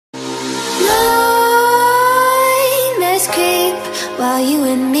while you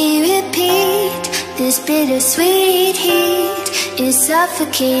and me repeat. This bittersweet heat is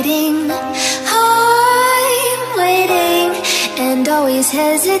suffocating. I'm waiting and always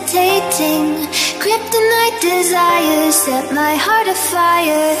hesitating. Kryptonite desires set my heart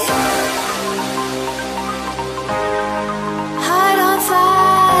afire. Heart on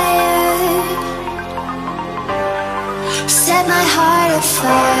fire. Set my heart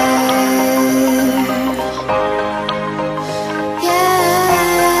afire.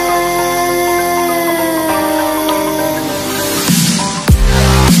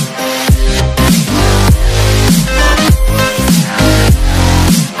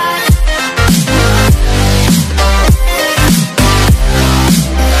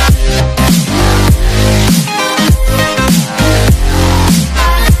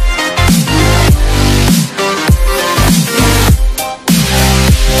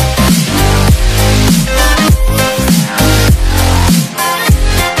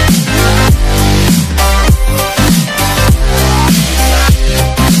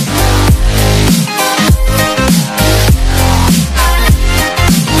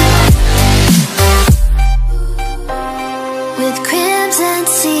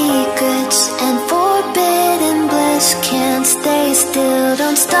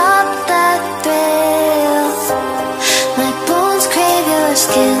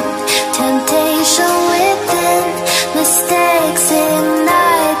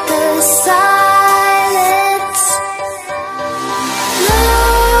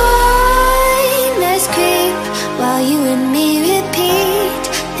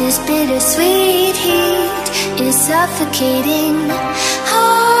 Bittersweet heat is suffocating.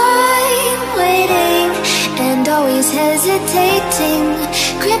 I'm waiting and always hesitating.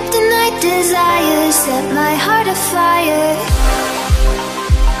 Kryptonite desires set my heart afire.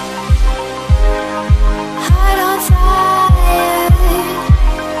 Heart on fire.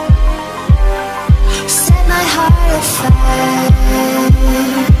 Set my heart afire.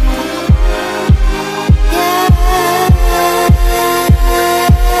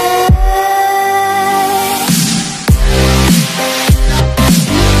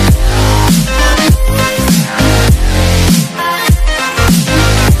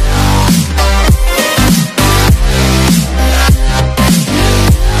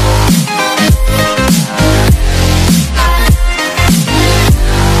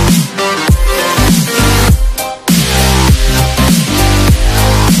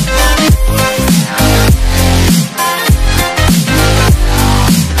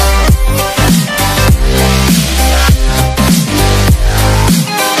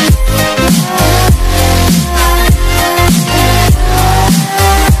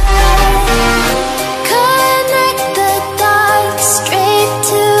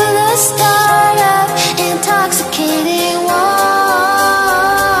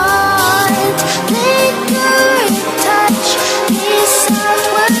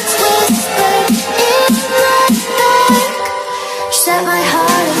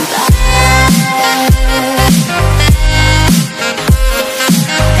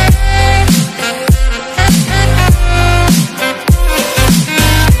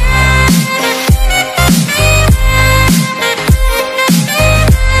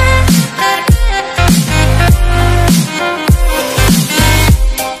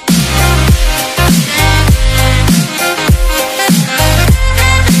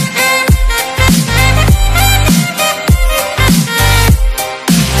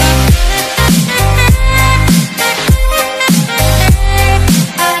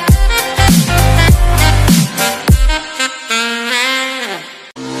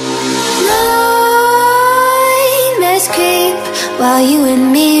 While you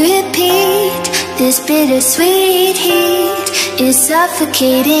and me repeat, this bittersweet heat is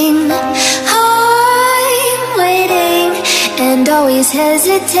suffocating. I'm waiting and always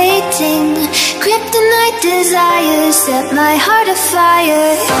hesitating. Kryptonite desires set my heart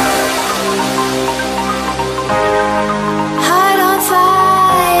afire. Heart on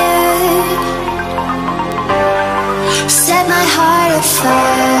fire. Set my heart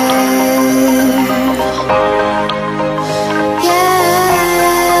afire.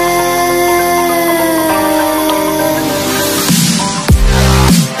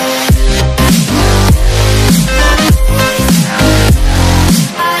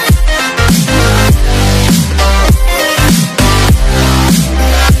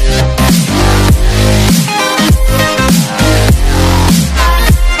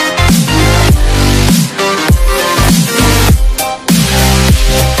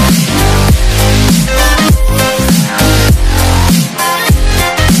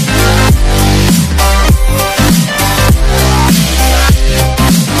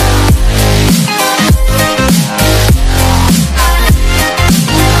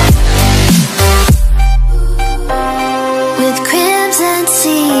 and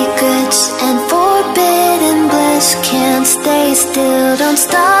secrets and forbidden bliss. Can't stay still, don't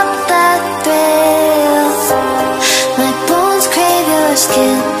stop that thrill. My bones crave your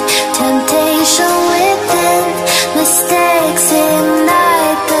skin, temptation within. Mistakes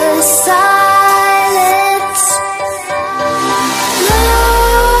ignite the silence.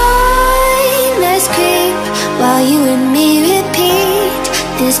 Nightmares creep while you and me repeat.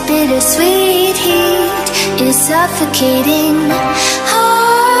 This bittersweet heat is suffocating.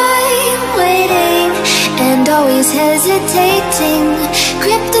 I'm waiting and always hesitating.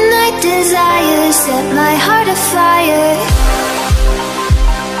 Kryptonite desires set my heart afire.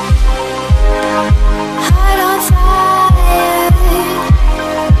 Heart on fire.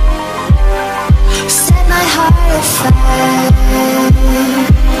 Set my heart afire.